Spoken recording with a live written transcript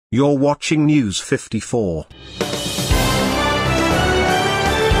You're watching News 54.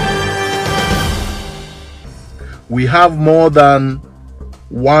 We have more than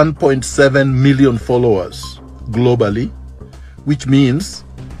 1.7 million followers globally, which means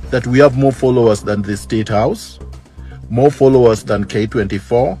that we have more followers than the State House, more followers than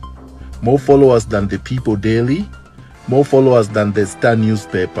K24, more followers than the People Daily, more followers than the Star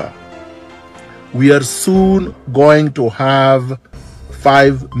newspaper. We are soon going to have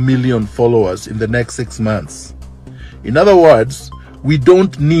 5 million followers in the next 6 months. In other words, we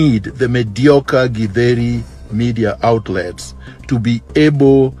don't need the mediocre Githeri media outlets to be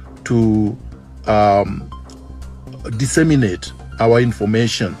able to disseminate our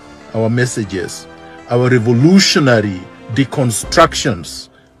information, our messages, our revolutionary deconstructions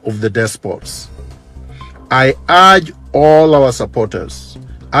of the despots. I urge all our supporters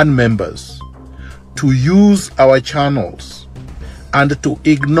and members to use our channels and to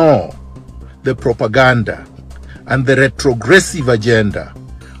ignore the propaganda and the retrogressive agenda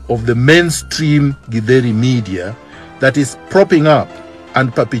of the mainstream Githeri media that is propping up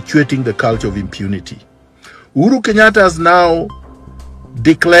and perpetuating the culture of impunity. Uhuru Kenyatta has now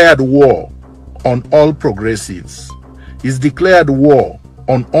declared war on all progressives. He's declared war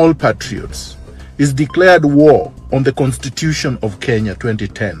on all patriots. He's declared war on the Constitution of Kenya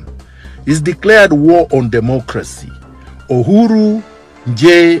 2010. He's declared war on democracy. Uhuru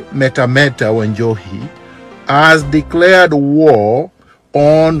𝗕𝗲𝗄𝗃 has declared war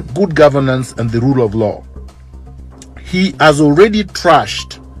on good governance and the rule of law. He has already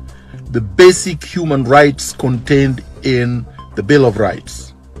trashed the basic human rights contained in the Bill of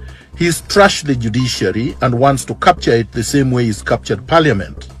Rights. He's trashed the judiciary and wants to capture it the same way he's captured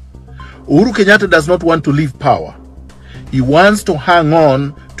parliament. Uhuru Kenyatta does not want to leave power. He wants to hang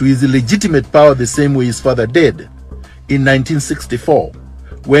on to his illegitimate power the same way his father did in 1964,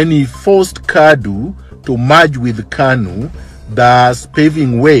 when he forced KADU to merge with KANU, thus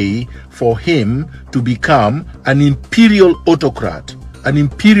paving way for him to become an imperial autocrat, an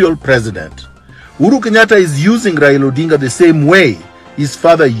imperial president. Uhuru Kenyatta is using Raila Odinga the same way his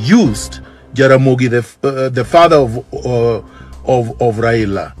father used Jaramogi, the father of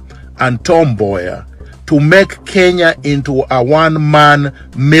Raila, and Tom Mboya, to make Kenya into a one-man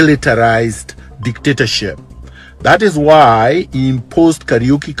militarized dictatorship. That is why he imposed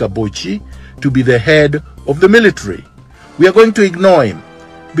Kariuki Kabochi to be the head of the military. We are going to ignore him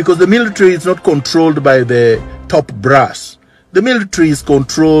because the military is not controlled by the top brass. The military is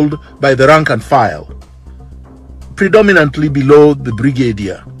controlled by the rank and file, predominantly below the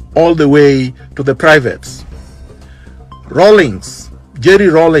brigadier, all the way to the privates. Jerry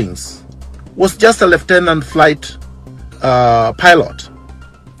Rawlings, was just a lieutenant flight pilot.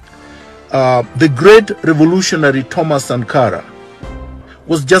 The great revolutionary Thomas Sankara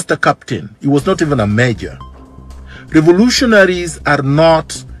was just a captain. He was not even a major. Revolutionaries are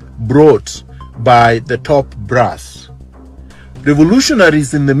not brought by the top brass.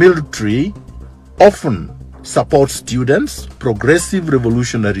 Revolutionaries in the military often support students, progressive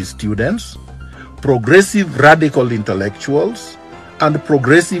revolutionary students, progressive radical intellectuals, and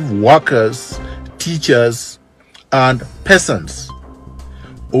progressive workers, teachers, and peasants.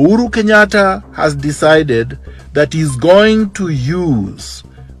 Uhuru Kenyatta has decided that he's going to use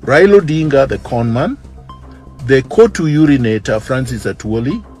Raila Odinga, the conman, the Kotu urinator, Francis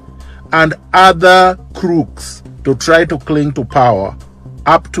Atwoli, and other crooks to try to cling to power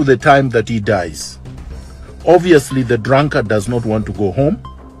up to the time that he dies. Obviously, the drunkard does not want to go home.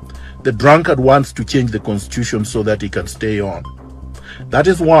 The drunkard wants to change the constitution so that he can stay on. That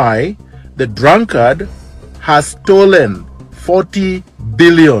is why the drunkard has stolen 40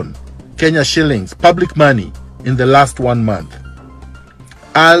 billion Kenya shillings, public money, in the last 1 month.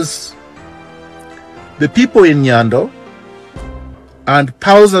 As the people in Nyando and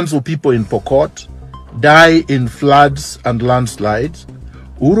thousands of people in Pokot die in floods and landslides,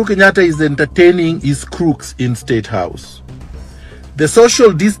 Uhuru Kenyatta is entertaining his crooks in State House. The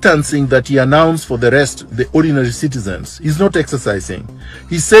social distancing that he announced for the rest, the ordinary citizens, he's not exercising.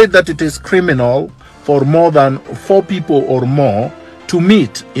 He said that it is criminal for more than 4 people or more to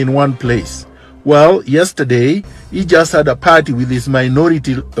meet in one place. Well, yesterday, he just had a party with his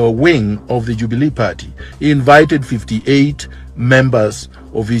minority wing of the Jubilee Party. He invited 58 members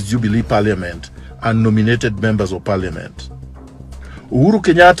of his Jubilee Parliament and nominated members of Parliament. Uhuru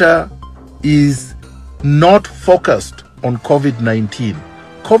Kenyatta is not focused on COVID-19.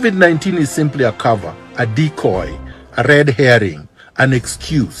 COVID-19 is simply a cover, a decoy, a red herring, an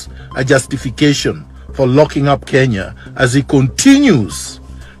excuse, a justification for locking up Kenya as he continues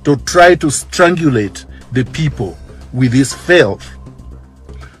to try to strangulate the people with his filth.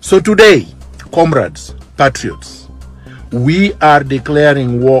 So today, comrades, patriots, we are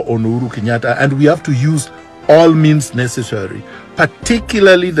declaring war on Uhuru Kenyatta, and we have to use all means necessary,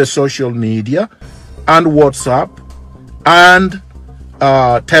 particularly the social media and WhatsApp and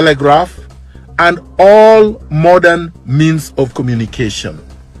Telegraph and all modern means of communication.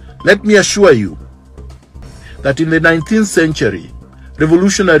 Let me assure you that in the 19th century,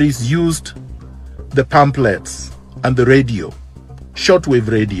 revolutionaries used the pamphlets and the radio, shortwave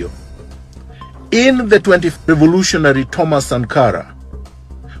radio. In the 20th revolutionary, Thomas Sankara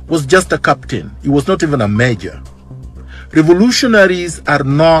was just a captain. He was not even a major. Revolutionaries are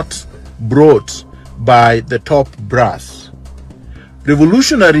not brought by the top brass.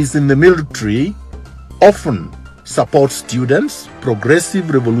 Revolutionaries in the military often support students,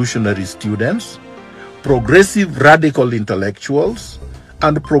 progressive revolutionary students, progressive radical intellectuals,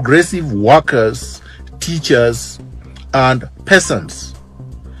 and progressive workers, teachers, and peasants.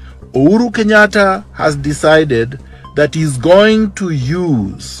 Uhuru Kenyatta has decided that he's going to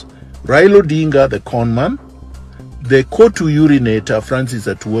use Raila Odinga, the conman, the co-2 urinator, Francis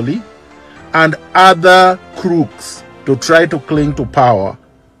Atwoli, and other crooks to try to cling to power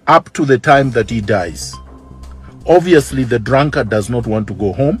up to the time that he dies. Obviously, the drunkard does not want to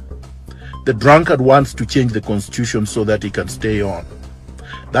go home. The drunkard wants to change the constitution so that he can stay on.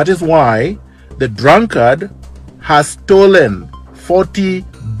 That is why the drunkard has stolen 40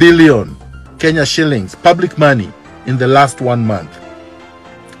 billion Kenya shillings, public money, in the last 1 month.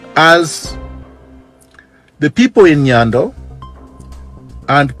 As the people in Nyando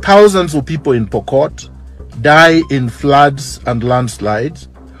and thousands of people in Pokot die in floods and landslides,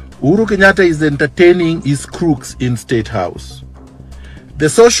 Uhuru Kenyatta is entertaining his crooks in State House. The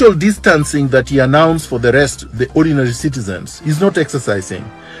social distancing that he announced for the rest, the ordinary citizens, he's not exercising.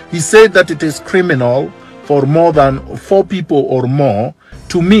 He said that it is criminal for more than 4 people or more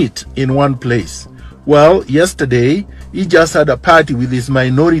to meet in one place. Well, yesterday, he just had a party with his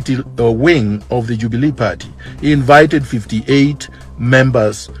minority wing of the Jubilee Party. He invited 58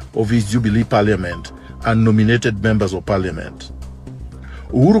 members of his Jubilee Parliament and nominated members of Parliament.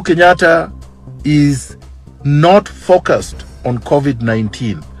 Uhuru Kenyatta is not focused on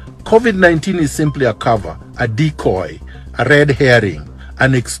COVID-19. COVID-19 is simply a cover, a decoy, a red herring,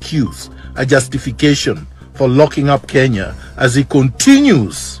 an excuse, a justification for locking up Kenya as he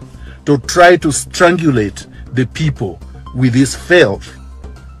continues to try to strangulate the people with his filth.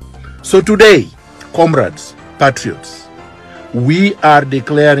 So today, comrades, patriots, we are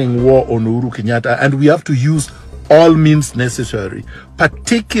declaring war on Uhuru Kenyatta, and we have to use all means necessary,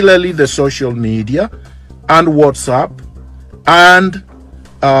 particularly the social media and WhatsApp and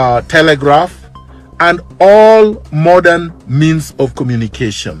Telegraph and all modern means of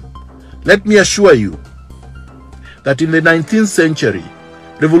communication. Let me assure you that in the 19th century,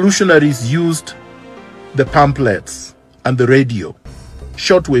 revolutionaries used the pamphlets and the radio,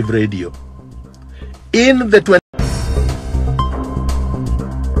 shortwave radio. In the